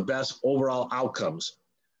has the best overall outcomes.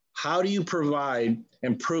 How do you provide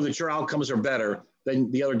and prove that your outcomes are better than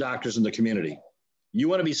the other doctors in the community? You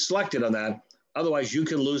want to be selected on that. Otherwise, you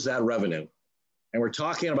can lose that revenue. And we're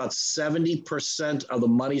talking about 70% of the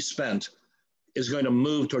money spent is going to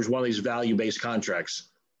move towards one of these value-based contracts.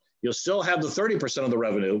 You'll still have the 30% of the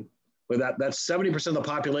revenue, but that's 70% of the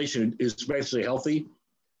population is basically healthy.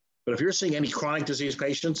 But if you're seeing any chronic disease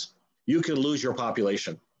patients, you can lose your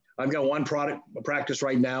population. I've got one practice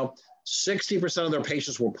right now, 60% of their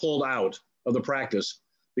patients were pulled out of the practice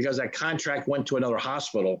because that contract went to another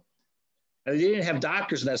hospital. And they didn't have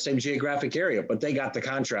doctors in that same geographic area, but they got the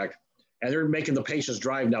contract. And they're making the patients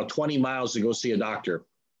drive now 20 miles to go see a doctor.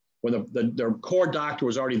 When their core doctor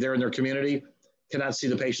was already there in their community, cannot see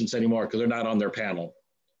the patients anymore because they're not on their panel.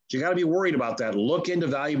 So you got to be worried about that. Look into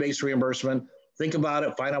value-based reimbursement. Think about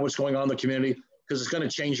it. Find out what's going on in the community because it's going to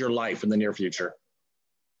change your life in the near future.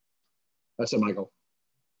 That's it, Michael.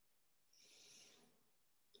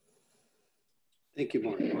 Thank you,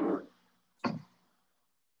 Mark.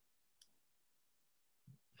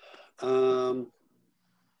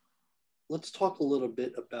 Let's talk a little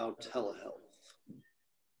bit about telehealth.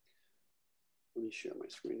 Let me share my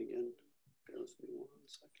screen again. Bear with me 1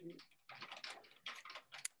 second.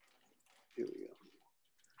 Here we go.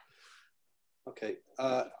 Okay,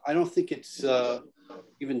 I don't think it's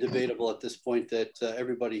even debatable at this point that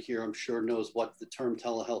everybody here, I'm sure, knows what the term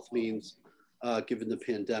telehealth means, given the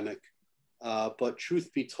pandemic. But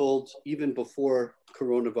truth be told, even before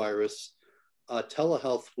coronavirus,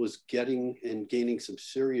 telehealth was getting and gaining some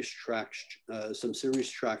serious traction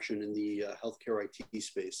in the healthcare IT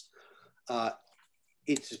space.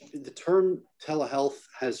 The term telehealth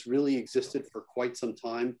has really existed for quite some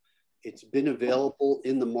time. It's been available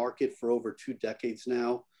in the market for over 2 decades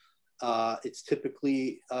now. It's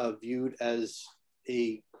typically viewed as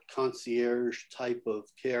a concierge type of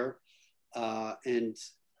care, and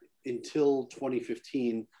until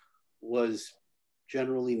 2015 was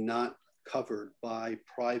generally not covered by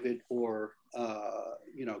private or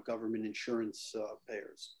government insurance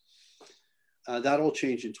payers. That all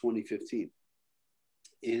changed in 2015.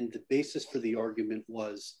 And the basis for the argument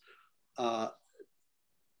was,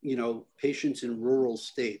 patients in rural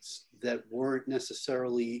states that weren't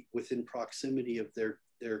necessarily within proximity of their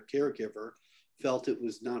caregiver felt it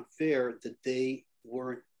was not fair that they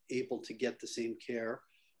weren't able to get the same care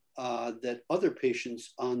that other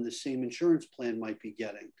patients on the same insurance plan might be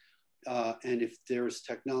getting. And if there's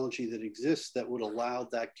technology that exists that would allow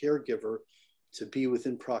that caregiver to be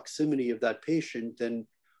within proximity of that patient, then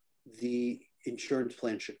the insurance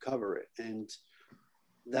plan should cover it. And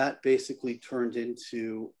that basically turned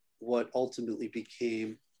into what ultimately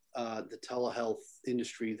became the telehealth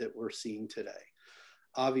industry that we're seeing today.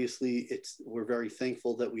 Obviously, we're very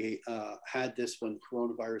thankful that we had this when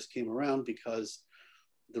coronavirus came around, because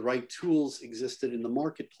the right tools existed in the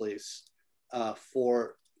marketplace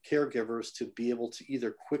for caregivers to be able to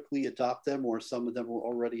either quickly adopt them, or some of them were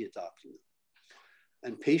already adopting them.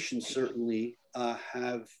 And patients certainly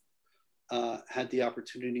have had the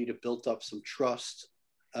opportunity to build up some trust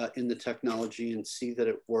in the technology and see that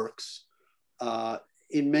it works.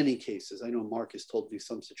 In many cases, I know Mark has told me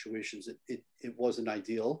some situations it wasn't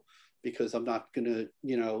ideal, because I'm not going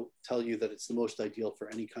to tell you that it's the most ideal for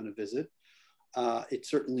any kind of visit. It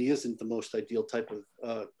certainly isn't the most ideal type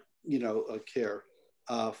of care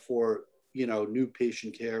for new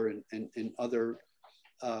patient care and other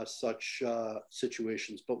such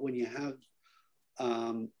situations. But when you have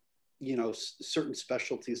certain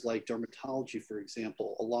specialties like dermatology, for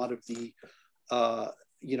example, a lot of the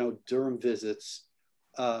derm visits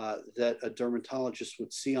that a dermatologist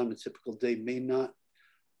would see on a typical day may not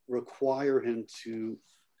require him to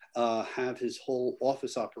have his whole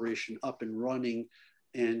office operation up and running,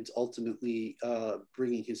 and ultimately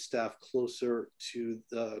bringing his staff closer to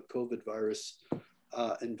the COVID virus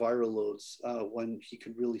and viral loads, when he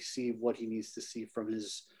could really see what he needs to see from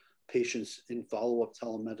his patients in follow-up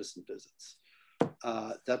telemedicine visits.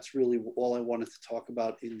 That's really all I wanted to talk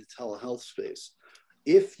about in the telehealth space.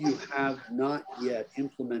 If you have not yet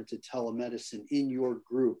implemented telemedicine in your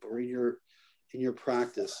group or in your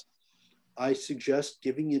practice, I suggest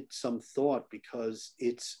giving it some thought, because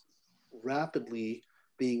it's rapidly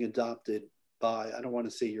being adopted by, I don't want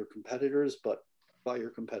to say your competitors, but by your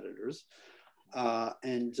competitors.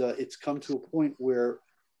 And it's come to a point where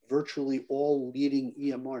virtually all leading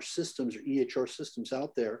EMR systems or EHR systems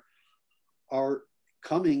out there are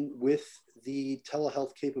coming with the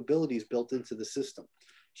telehealth capabilities built into the system.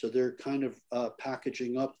 So they're kind of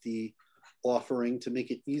packaging up the offering to make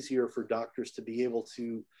it easier for doctors to be able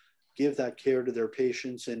to give that care to their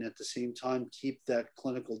patients, and at the same time keep that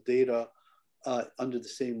clinical data under the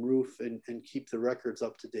same roof and keep the records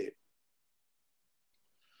up to date.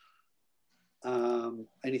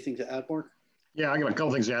 Anything to add, Mark? Yeah, I got a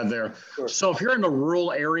couple things to add there. Sure. So if you're in a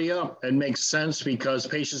rural area, it makes sense because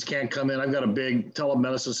patients can't come in. I've got a big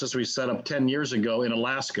telemedicine system we set up 10 years ago in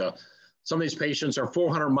Alaska. Some of these patients are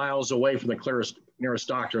 400 miles away from the nearest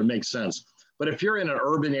doctor. It makes sense. But if you're in an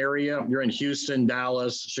urban area, you're in Houston,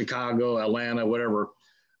 Dallas, Chicago, Atlanta, whatever,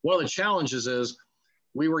 one of the challenges is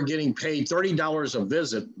we were getting paid $30 a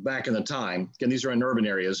visit back in the time. Again, these are in urban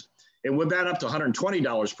areas. It went back up to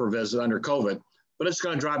 $120 per visit under COVID, but it's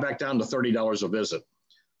going to drop back down to $30 a visit.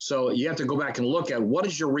 So you have to go back and look at what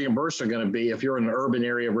is your reimbursement going to be if you're in an urban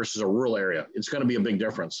area versus a rural area. It's going to be a big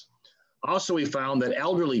difference. Also, we found that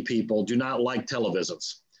elderly people do not like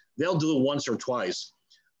televisits. They'll do it once or twice.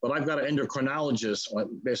 But I've got an endocrinologist,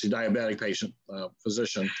 basically diabetic patient,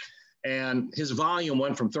 physician, and his volume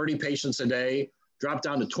went from 30 patients a day, dropped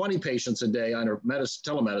down to 20 patients a day under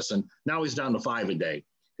telemedicine. Now he's down to 5 a day.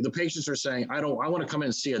 The patients are saying, I want to come in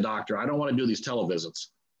and see a doctor. I don't want to do these televisits.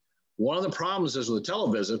 One of the problems is with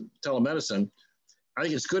telemedicine, I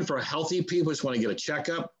think it's good for healthy people who just want to get a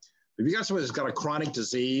checkup. If you got somebody that's got a chronic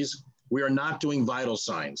disease, we are not doing vital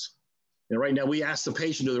signs. And right now we ask the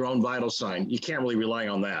patient to do their own vital sign. You can't really rely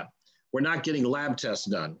on that. We're not getting lab tests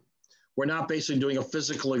done. We're not basically doing a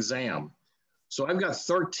physical exam. So I've got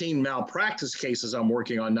 13 malpractice cases I'm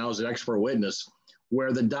working on now as an expert witness,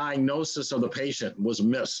 where the diagnosis of the patient was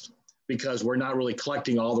missed because we're not really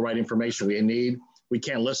collecting all the right information we need. We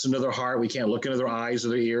can't listen to their heart. We can't look into their eyes or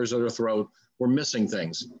their ears or their throat. We're missing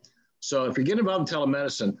things. So if you get involved in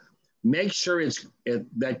telemedicine, make sure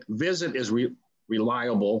that visit is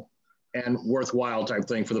reliable and worthwhile type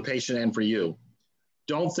thing for the patient and for you.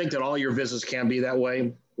 Don't think that all your visits can be that way.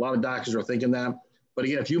 A lot of doctors are thinking that. But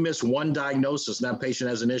again, if you miss one diagnosis and that patient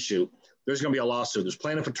has an issue, there's going to be a lawsuit. There's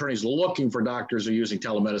plaintiff attorneys looking for doctors who are using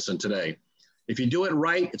telemedicine today. If you do it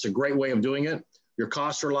right, it's a great way of doing it. Your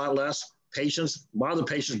costs are a lot less. Patients, a lot of the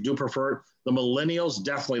patients do prefer it. The millennials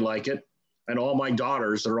definitely like it. And all my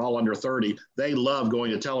daughters that are all under 30, they love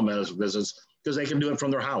going to telemedicine visits because they can do it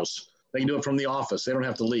from their house. They can do it from the office. They don't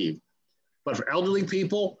have to leave. But for elderly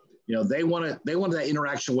people, they want that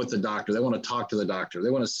interaction with the doctor. They want to talk to the doctor. They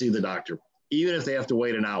want to see the doctor, even if they have to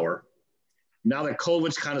wait an hour. Now that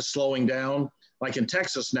COVID's kind of slowing down, like in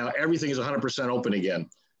Texas now, everything is 100% open again.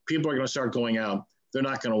 People are going to start going out. They're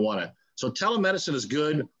not going to want it. So telemedicine is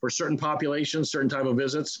good for certain populations, certain type of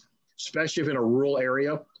visits, especially if in a rural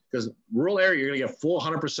area, because rural area, you're going to get full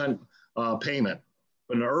 100% payment.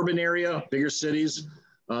 But in an urban area, bigger cities,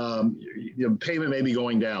 the payment may be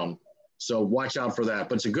going down. So watch out for that.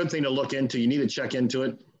 But it's a good thing to look into. You need to check into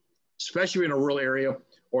it, especially in a rural area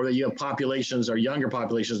or that you have populations or younger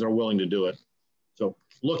populations that are willing to do it. So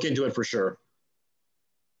look into it for sure.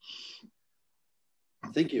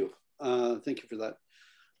 Thank you. Thank you for that.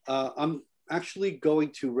 I'm actually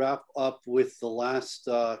going to wrap up with the last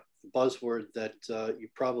buzzword that you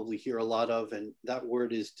probably hear a lot of, and that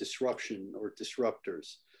word is disruption or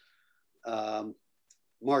disruptors.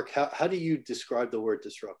 Mark, how do you describe the word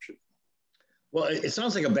disruption? Well, it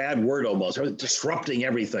sounds like a bad word almost, disrupting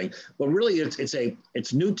everything. But really,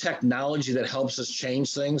 it's new technology that helps us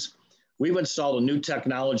change things. We've installed a new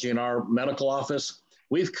technology in our medical office.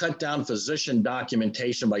 We've cut down physician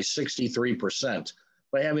documentation by 63%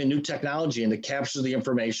 by having new technology and to capture the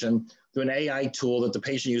information through an AI tool that the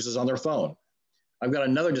patient uses on their phone. I've got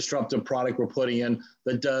another disruptive product we're putting in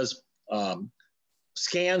that does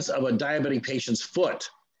scans of a diabetic patient's foot.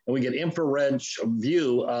 And we get infrared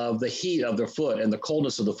view of the heat of their foot and the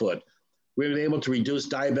coldness of the foot. We've been able to reduce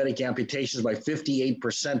diabetic amputations by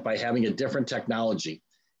 58% by having a different technology.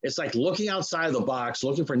 It's like looking outside of the box,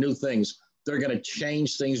 looking for new things. They're going to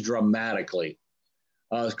change things dramatically.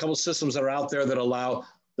 A couple of systems that are out there that allow,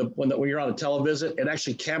 when you're on a televisit, it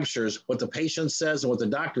actually captures what the patient says and what the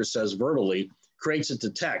doctor says verbally, creates it to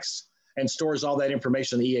text, and stores all that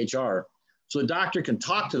information in the EHR. So the doctor can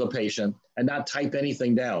talk to the patient and not type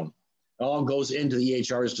anything down. It all goes into the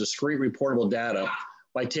EHR's discrete reportable data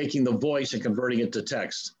by taking the voice and converting it to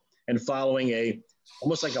text and following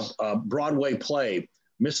almost like a Broadway play.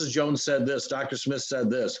 Mrs. Jones said this, Dr. Smith said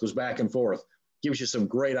this, goes back and forth, gives you some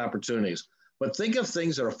great opportunities. But think of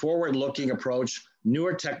things that are forward-looking approach,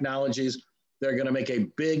 newer technologies that are going to make a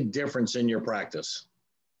big difference in your practice.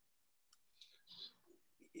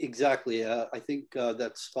 Exactly. I think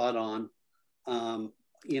that's spot on.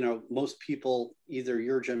 Most people, either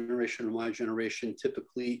your generation or my generation,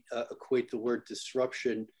 typically equate the word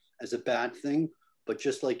disruption as a bad thing. But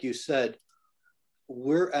just like you said,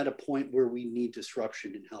 we're at a point where we need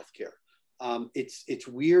disruption in healthcare. It's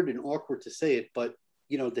weird and awkward to say it, but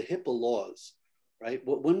the HIPAA laws, right?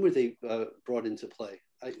 When were they brought into play?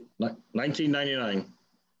 1999.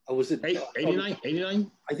 Oh, was it 89?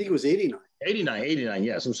 89? I think it was 89. 89,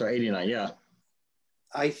 yes. I'm sorry, 89, yeah.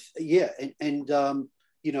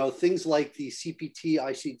 Things like the CPT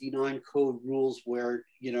ICD-9 code rules where,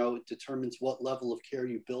 it determines what level of care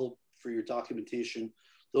you bill for your documentation.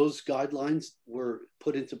 Those guidelines were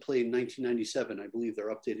put into play in 1997. I believe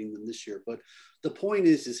they're updating them this year. But the point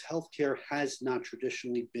is healthcare has not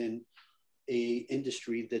traditionally been an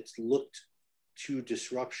industry that's looked to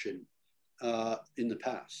disruption in the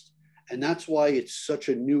past. And that's why it's such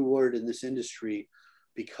a new word in this industry,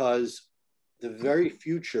 because the very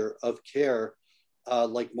future of care,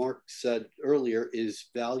 like Mark said earlier, is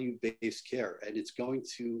value-based care. And it's going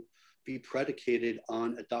to be predicated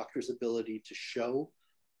on a doctor's ability to show,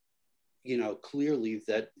 clearly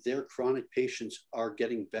that their chronic patients are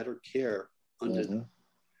getting better care under them.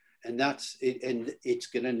 And that's it. And it's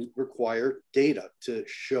going to require data to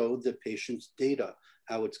show the patient's data,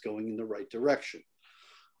 how it's going in the right direction.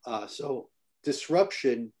 So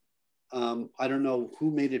disruption, I don't know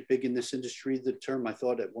who made it big in this industry, the term. I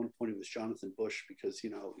thought at one point it was Jonathan Bush, because,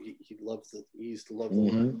 he used to love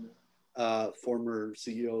the former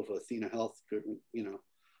CEO of Athena Health,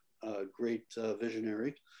 great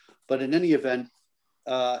visionary. But in any event,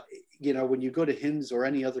 when you go to HIMSS or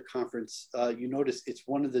any other conference, you notice it's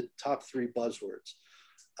one of the top 3 buzzwords.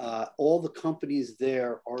 all the companies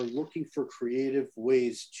there are looking for creative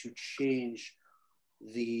ways to change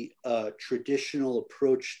the traditional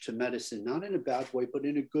approach to medicine, not in a bad way, but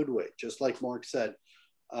in a good way. Just like Mark said,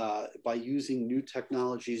 by using new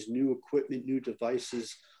technologies, new equipment, new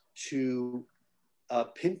devices to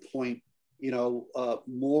pinpoint,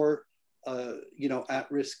 more,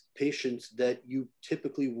 at-risk patients that you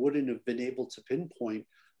typically wouldn't have been able to pinpoint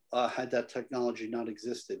had that technology not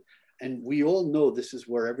existed. And we all know this is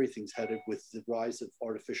where everything's headed with the rise of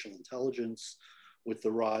artificial intelligence, with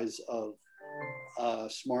the rise of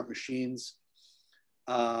smart machines.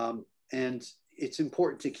 And it's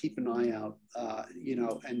important to keep an eye out,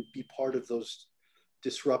 and be part of those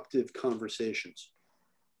disruptive conversations.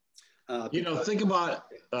 Think about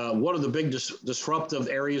one of the big disruptive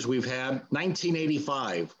areas we've had.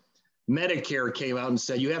 1985, Medicare came out and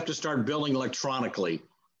said, you have to start billing electronically.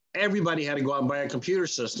 Everybody had to go out and buy a computer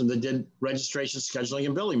system that did registration, scheduling,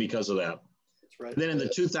 and billing because of that. That's right. Then in the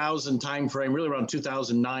 2000 timeframe, really around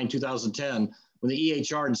 2009, 2010, when the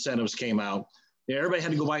EHR incentives came out, everybody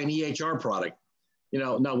had to go buy an EHR product.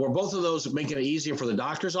 Now were both of those making it easier for the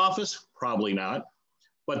doctor's office? Probably not.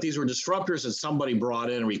 But these were disruptors that somebody brought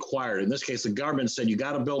in and required. In this case, the government said you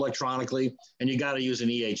got to bill electronically and you got to use an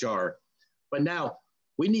EHR. But now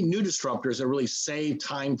we need new disruptors that really save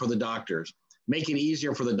time for the doctors, make it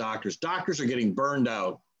easier for the doctors. Doctors are getting burned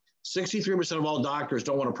out. 63% of all doctors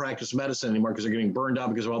don't want to practice medicine anymore because they're getting burned out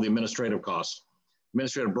because of all the administrative costs,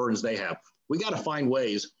 administrative burdens they have. We got to find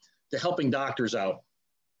ways to helping doctors out,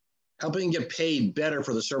 helping them get paid better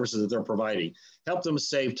for the services that they're providing, help them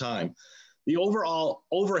save time. The overall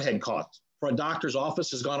overhead cost for a doctor's office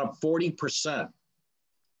has gone up 40%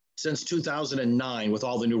 since 2009 with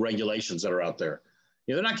all the new regulations that are out there.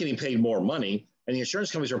 They're not getting paid more money, and the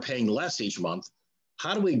insurance companies are paying less each month.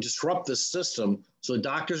 How do we disrupt this system so the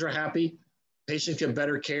doctors are happy, patients get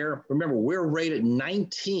better care? Remember, we're rated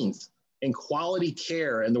 19th in quality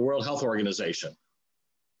care in the World Health Organization.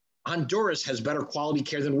 Honduras has better quality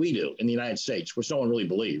care than we do in the United States, which no one really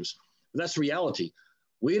believes. But that's the reality.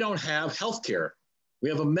 We don't have health care. We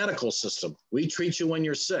have a medical system. We treat you when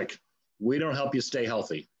you're sick. We don't help you stay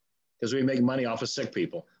healthy because we make money off of sick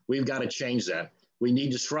people. We've got to change that. We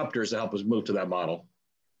need disruptors to help us move to that model.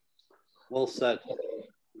 Well said.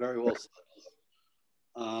 Very well said.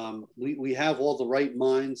 We have all the right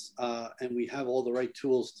minds and we have all the right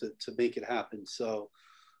tools to make it happen. So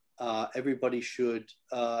everybody should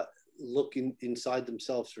look inside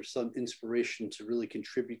themselves for some inspiration to really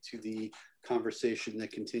contribute to the conversation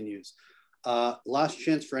that continues. Last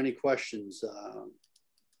chance for any questions.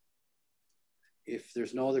 If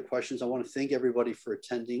there's no other questions, I want to thank everybody for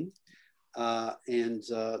attending.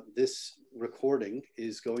 This recording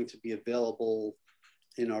is going to be available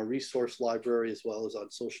in our resource library as well as on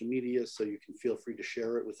social media, so you can feel free to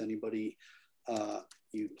share it with anybody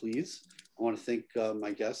you please. I want to thank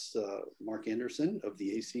my guests, Mark Anderson of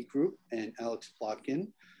the AC Group and Alex Plotkin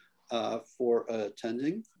for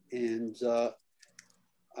attending. And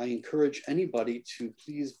I encourage anybody to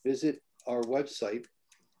please visit our website.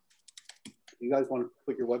 You guys want to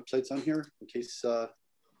put your websites on here in case you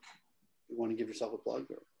want to give yourself a plug,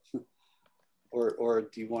 or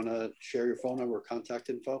do you want to share your phone number or contact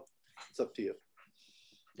info? It's up to you.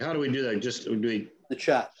 How do we do that? Just do we... The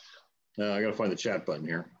chat. I got to find the chat button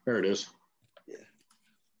here. There it is. Yeah.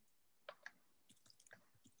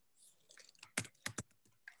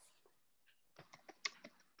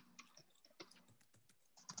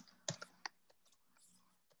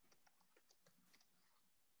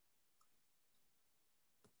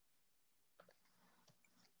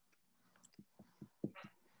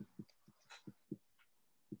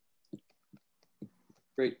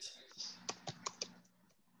 Great.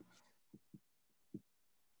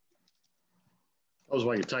 I was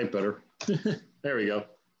like to type better. There we go.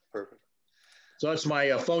 Perfect. So that's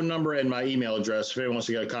my phone number and my email address if anyone wants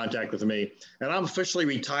to get in contact with me. And I'm officially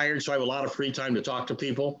retired, so I have a lot of free time to talk to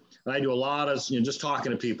people. And I do a lot of just talking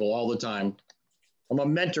to people all the time. I'm a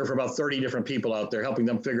mentor for about 30 different people out there, helping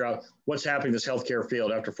them figure out what's happening in this healthcare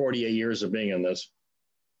field after 48 years of being in this.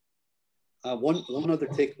 One other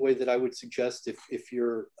takeaway that I would suggest if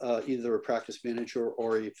you're either a practice manager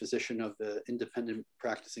or a physician of the independent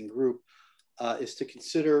practicing group, is to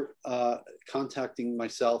consider contacting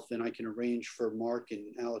myself, and I can arrange for Mark and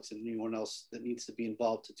Alex and anyone else that needs to be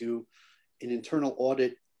involved to do an internal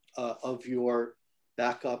audit of your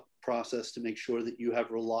backup process to make sure that you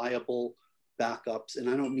have reliable backups. And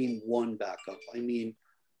I don't mean one backup. I mean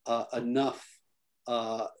enough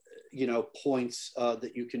points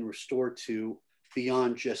that you can restore to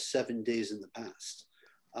beyond just 7 days in the past.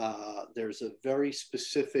 There's a very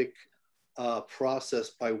specific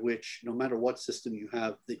process by which, no matter what system you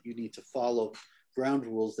have, that you need to follow ground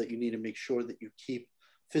rules, that you need to make sure that you keep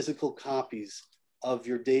physical copies of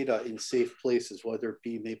your data in safe places, whether it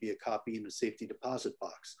be maybe a copy in a safety deposit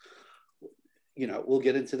box. You know, we'll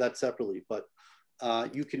get into that separately, but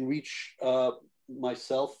you can reach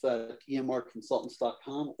myself at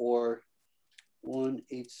emrconsultants.com or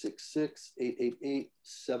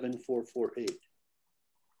 1-866-888-7448.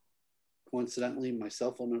 Coincidentally, my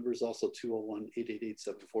cell phone number is also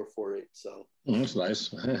 201-888-7448. So that's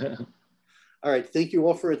nice. All right, thank you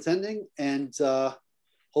all for attending, and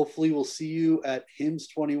hopefully we'll see you at HIMSS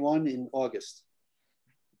 21 in August.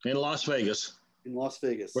 In Las Vegas. In Las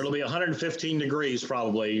Vegas. Where it'll be 115 degrees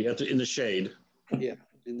probably in the shade. Yeah,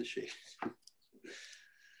 in the shade.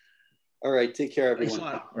 All right, take care, everyone. Thanks a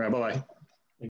lot. All right, bye-bye.